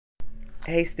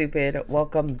Hey, stupid.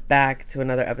 Welcome back to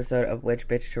another episode of Witch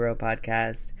Bitch Tarot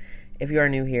Podcast. If you are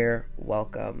new here,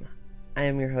 welcome. I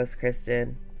am your host,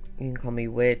 Kristen. You can call me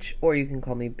Witch or you can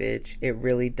call me Bitch. It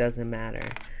really doesn't matter.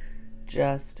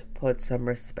 Just put some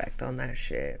respect on that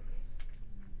shit.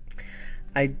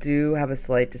 I do have a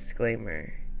slight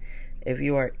disclaimer. If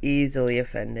you are easily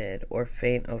offended or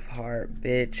faint of heart,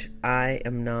 bitch, I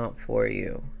am not for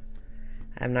you.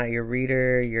 I'm not your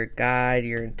reader, your guide,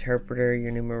 your interpreter,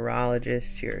 your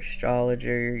numerologist, your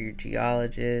astrologer, your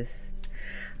geologist.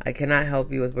 I cannot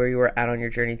help you with where you are at on your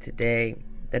journey today.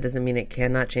 That doesn't mean it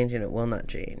cannot change and it will not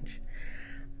change.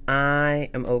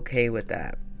 I am okay with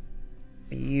that.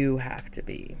 You have to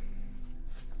be.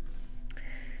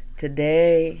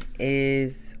 Today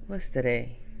is, what's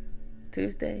today?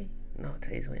 Tuesday? No,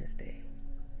 today's Wednesday.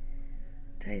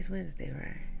 Today's Wednesday,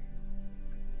 right?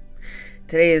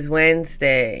 Today is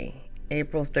Wednesday,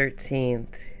 April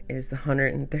 13th. It is the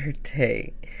 103rd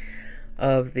day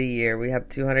of the year. We have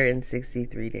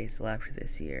 263 days left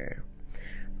this year.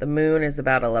 The moon is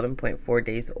about 11.4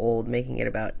 days old, making it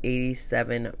about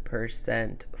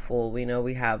 87% full. We know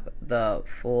we have the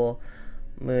full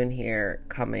moon here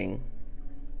coming.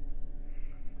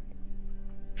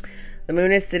 The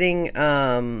moon is sitting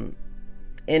in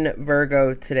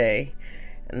Virgo today.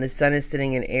 And the sun is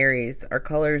sitting in Aries. Our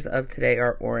colors of today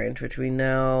are orange, which we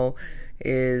know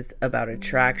is about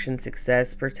attraction,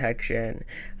 success, protection,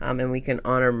 and we can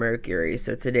honor Mercury.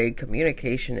 So today,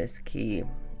 communication is key.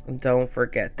 Don't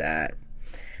forget that.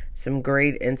 Some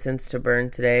great incense to burn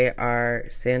today are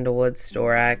sandalwood,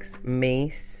 storax,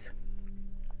 mace.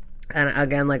 And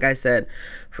again, like I said,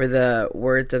 for the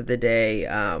words of the day,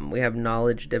 we have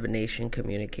knowledge, divination,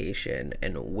 communication,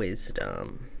 and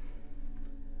wisdom.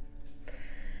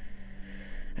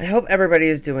 I hope everybody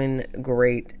is doing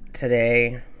great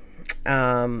today.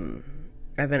 I've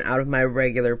been out of my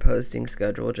regular posting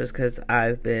schedule just because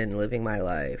I've been living my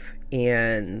life.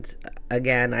 And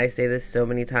again, I say this so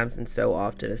many times and so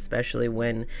often, especially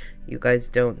when you guys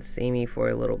don't see me for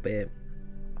a little bit.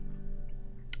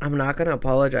 I'm not going to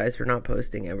apologize for not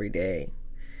posting every day.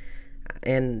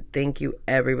 And thank you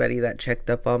everybody that checked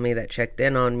up on me, that checked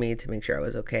in on me to make sure I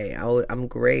was okay. I'm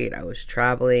great. I was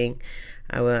traveling.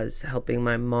 I was helping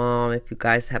my mom. If you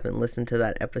guys haven't listened to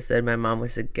that episode, my mom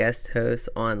was a guest host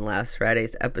on last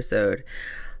Friday's episode.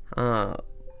 But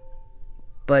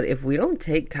if we don't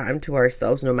take time to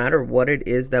ourselves, no matter what it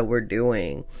is that we're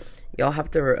doing, y'all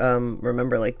have to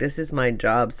remember, like, this is my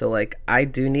job. So, like, I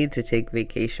do need to take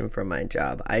vacation from my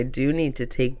job. I do need to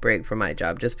take break from my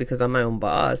job. Just because I'm my own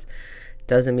boss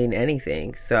doesn't mean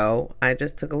anything. So I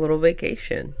just took a little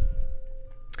vacation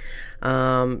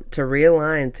to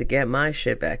realign, to get my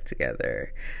shit back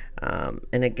together.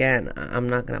 And again, I'm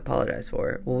not going to apologize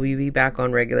for it. Will we be back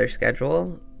on regular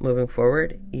schedule moving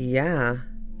forward? Yeah,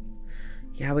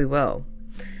 we will.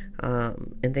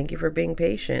 And thank you for being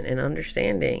patient and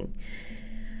understanding.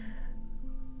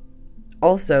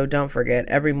 Also, don't forget,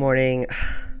 every morning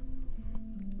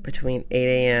between 8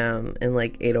 a.m. and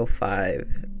like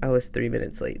 8:05, I was 3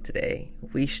 minutes late today.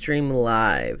 We stream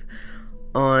live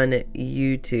on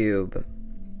YouTube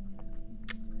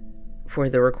for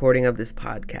the recording of this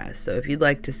podcast. So if you'd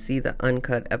like to see the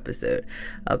uncut episode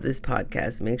of this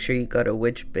podcast, make sure you go to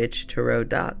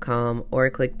witchbitchtarot.com or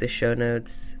click the show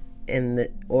notes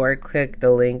or click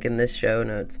the link in the show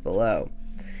notes below.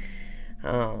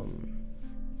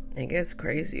 It gets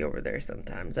crazy over there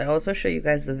sometimes. I also show you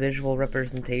guys the visual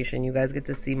representation. You guys get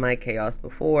to see my chaos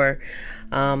before.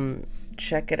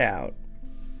 Check it out.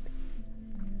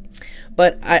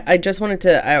 But I just wanted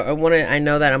to, I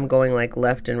know that I'm going like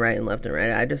left and right.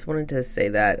 I just wanted to say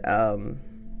that,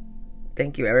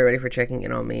 thank you everybody for checking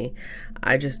in on me.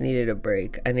 I just needed a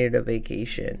break. I needed a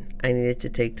vacation. I needed to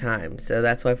take time. So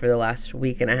that's why for the last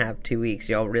week and a half, 2 weeks,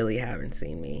 y'all really haven't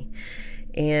seen me.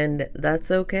 And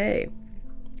that's okay.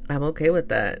 I'm okay with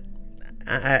that.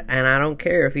 And I don't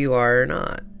care if you are or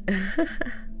not.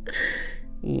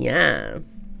 Yeah.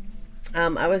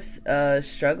 I was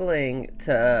struggling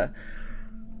to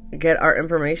get our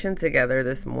information together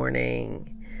this morning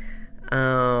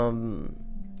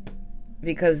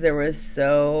because there was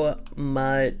so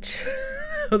much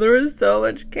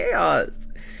chaos.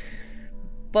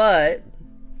 But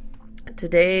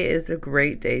today is a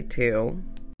great day too.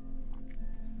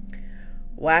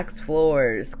 Wax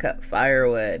floors, cut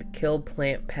firewood, kill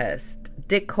plant pests,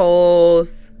 dig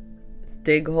holes,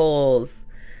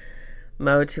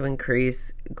 mow to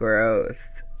increase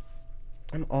growth.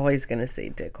 I'm always going to say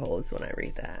dig holes when I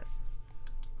read that.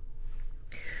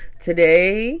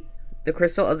 Today, the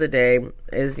crystal of the day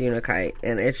is Unakite,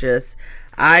 and it's just,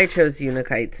 I chose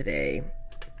Unakite today.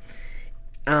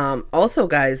 Also,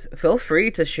 guys, feel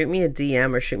free to shoot me a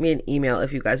DM or shoot me an email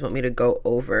if you guys want me to go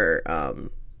over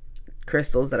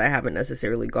crystals that I haven't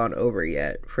necessarily gone over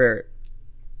yet for,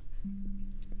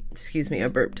 excuse me, I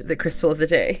burped, the crystal of the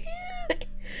day.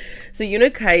 So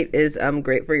Unakite is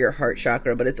great for your heart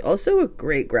chakra, but it's also a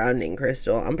great grounding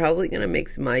crystal. I'm probably going to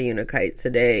mix my Unakite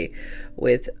today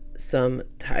with some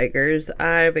tiger's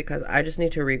eye because I just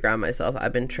need to reground myself.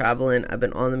 I've been traveling. I've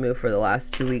been on the move for the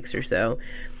last 2 weeks or so.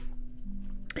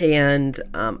 And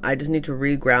I just need to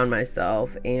reground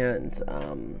myself and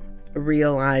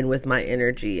realign with my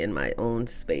energy in my own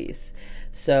space.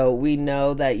 So we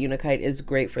know that Unakite is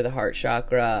great for the heart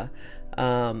chakra.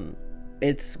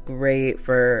 It's great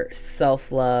for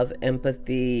self-love,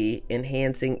 empathy,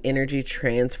 enhancing energy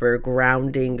transfer,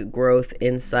 grounding, growth,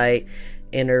 insight,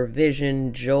 inner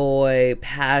vision, joy,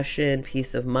 passion,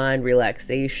 peace of mind,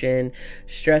 relaxation,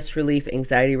 stress relief,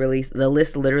 anxiety release. The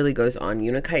list literally goes on.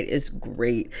 Unakite is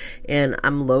great. And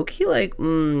I'm low-key like,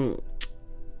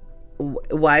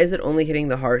 why is it only hitting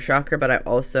the heart chakra? But I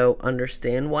also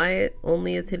understand why it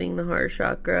only is hitting the heart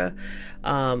chakra.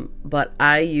 But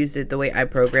I use it the way I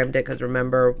programmed it, because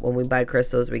remember, when we buy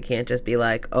crystals, we can't just be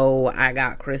like, oh, I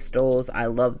got crystals, I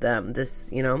love them.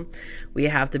 This, we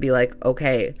have to be like,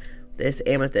 okay, this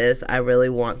amethyst, I really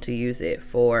want to use it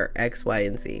for X, Y,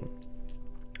 and Z.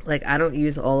 Like, I don't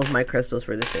use all of my crystals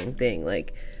for the same thing.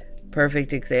 Like,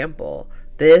 perfect example.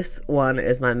 This one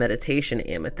is my meditation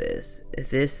amethyst.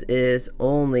 This is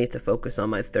only to focus on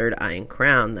my third eye and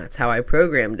crown. That's how I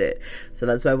programmed it. So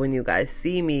that's why when you guys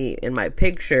see me in my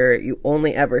picture, you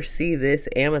only ever see this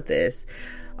amethyst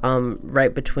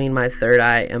right between my third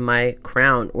eye and my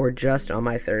crown, or just on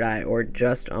my third eye, or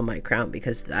just on my crown,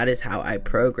 because that is how I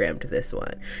programmed this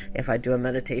one. If I do a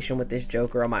meditation with this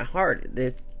joker on my heart,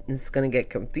 it's gonna get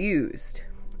confused.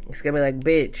 It's gonna be like,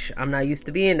 bitch, I'm not used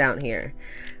to being down here.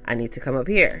 I need to come up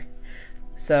here.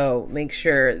 So make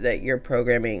sure that you're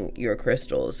programming your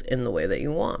crystals in the way that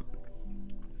you want.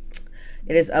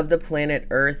 It is of the planet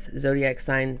Earth, zodiac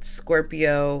sign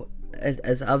Scorpio,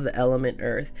 as of the element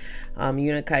Earth.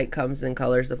 Unakite comes in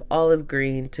colors of olive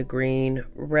green to green,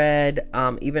 red,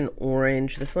 even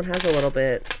orange. This one has a little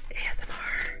bit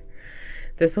ASMR.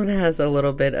 This one has a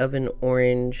little bit of an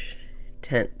orange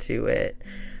tint to it.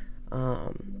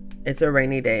 It's a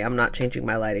rainy day. I'm not changing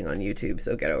my lighting on YouTube,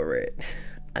 so get over it.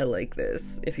 I like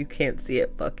this. If you can't see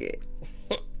it, fuck it.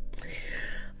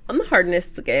 On the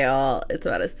hardness scale, it's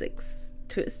about a 6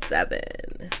 to a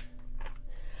 7.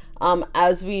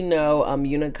 As we know,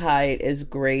 Unakite is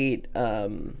great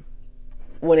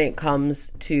when it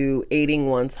comes to aiding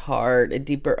one's heart, a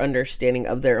deeper understanding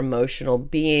of their emotional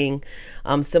being,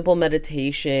 simple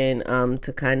meditation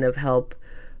to kind of help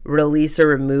release or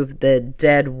remove the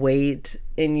dead weight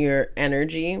in your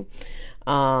energy.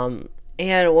 And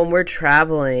when we're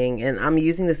traveling, and I'm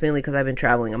using this mainly because I've been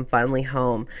traveling, I'm finally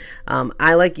home.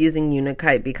 I like using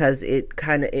Unakite because it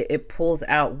kind of, it pulls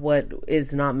out what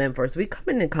is not meant for us. We come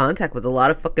into contact with a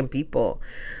lot of fucking people.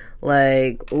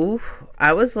 Like, oof,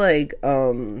 I was like,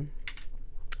 a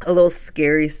little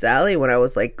scary Sally when I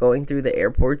was like going through the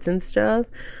airports and stuff.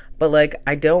 But like,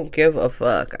 I don't give a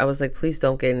fuck. I was like, please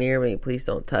don't get near me. Please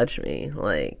don't touch me.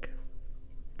 Like,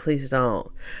 please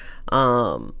don't.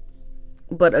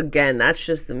 But again, that's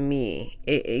just me.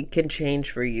 It can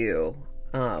change for you.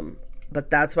 But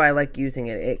that's why I like using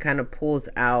it. It kind of pulls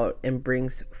out and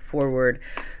brings forward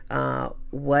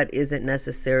what isn't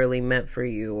necessarily meant for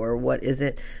you, or what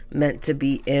isn't meant to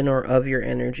be in or of your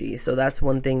energy. So that's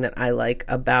one thing that I like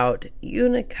about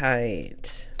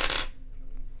Unakite.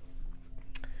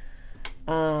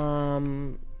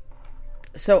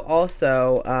 So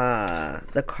also,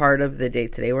 the card of the day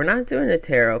today. We're not doing a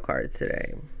tarot card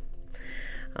today.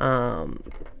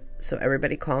 So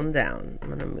everybody calm down. I'm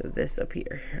gonna move this up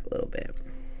here a little bit.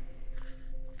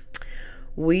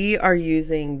 We are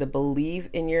using the Believe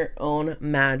in Your Own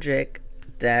Magic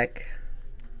deck.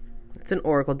 It's an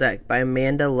oracle deck by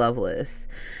Amanda Lovelace,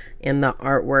 and the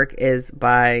artwork is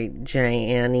by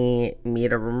Gianni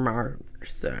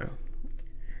Miramarso.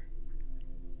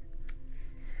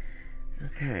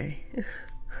 Okay.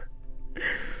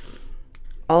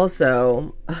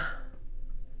 Also,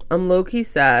 I'm low-key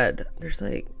sad. There's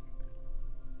like,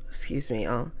 excuse me,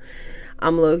 I'm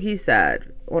low-key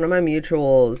sad. One of my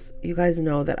mutuals, you guys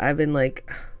know that I've been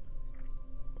like,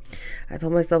 I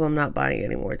told myself I'm not buying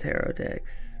any more tarot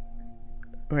decks,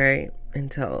 right?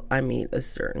 Until I meet a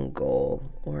certain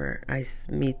goal, or I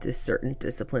meet this certain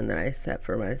discipline that I set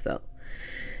for myself.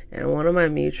 And one of my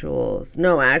mutuals,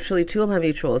 no, actually 2 of my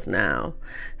mutuals now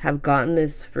have gotten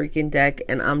this freaking deck,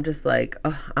 and I'm just like,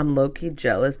 I'm low-key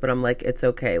jealous, but I'm like, it's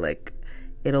okay. Like,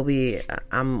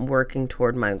 I'm working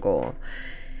toward my goal.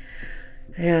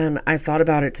 And I thought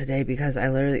about it today because I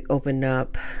literally opened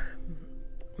up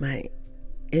my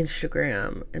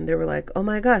Instagram and they were like, oh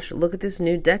my gosh, look at this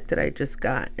new deck that I just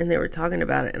got. And they were talking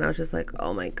about it and I was just like,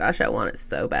 oh my gosh, I want it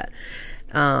so bad.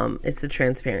 It's the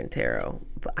Transparent Tarot,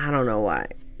 but I don't know why.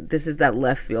 This is that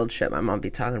left field shit my mom be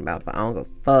talking about, but I don't go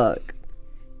fuck.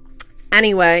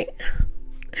 Anyway,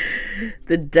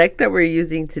 the deck that we're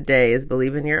using today is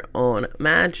Believe in Your Own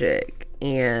Magic.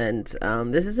 And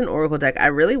this is an oracle deck. I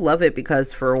really love it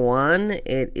because, for one,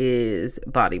 it is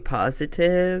body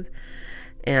positive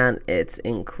and it's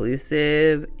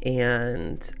inclusive,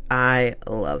 and I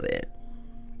love it.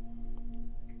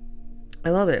 I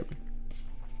love it.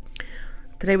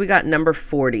 Today we got number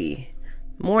 40.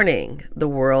 Morning, the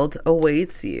world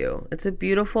awaits you. It's a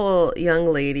beautiful young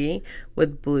lady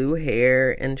with blue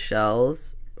hair and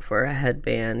shells for a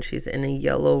headband. She's in a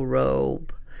yellow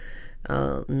robe,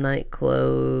 night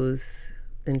clothes,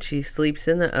 and she sleeps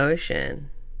in the ocean.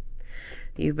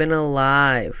 You've been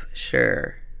alive,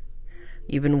 sure.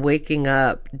 You've been waking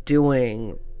up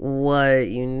doing what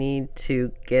you need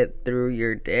to get through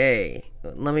your day.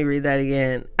 Let me read that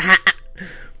again.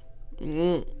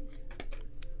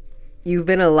 You've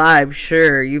been alive,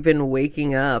 sure. You've been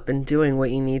waking up and doing what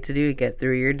you need to do to get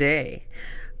through your day.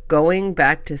 Going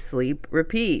back to sleep,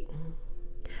 repeat.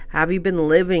 Have you been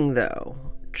living, though?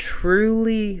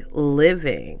 Truly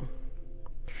living?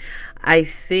 I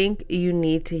think you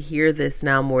need to hear this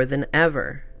now more than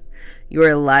ever.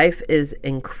 Your life is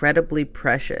incredibly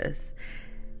precious.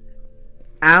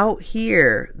 Out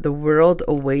here, the world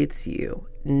awaits you.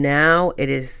 Now it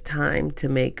is time to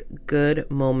make good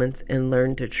moments and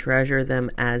learn to treasure them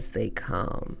as they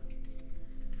come.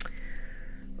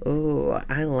 Ooh,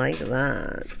 I like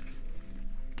that.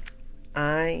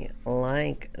 I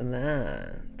like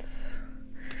that.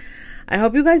 I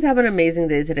hope you guys have an amazing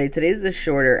day today. Today's a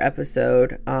shorter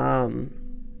episode.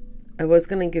 I was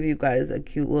going to give you guys a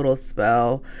cute little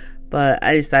spell, but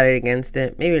I decided against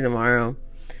it. Maybe tomorrow.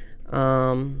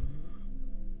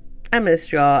 I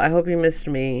missed y'all. I hope you missed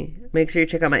me. Make sure you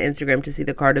check out my Instagram to see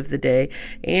the card of the day,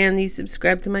 and you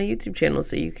subscribe to my YouTube channel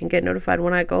so you can get notified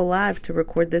when I go live to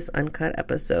record this uncut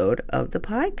episode of the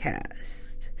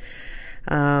podcast.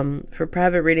 For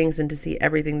private readings and to see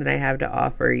everything that I have to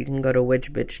offer, you can go to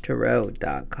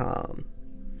witchbitchtarot.com.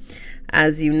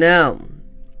 As you know,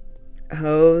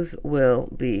 hoes will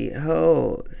be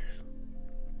hoes.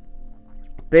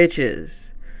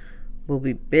 Bitches will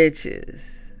be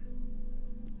bitches.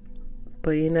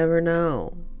 But you never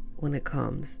know when it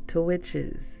comes to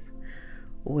witches.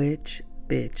 Which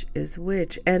bitch is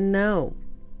which? And no,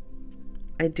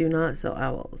 I do not sell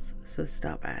owls, so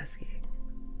stop asking.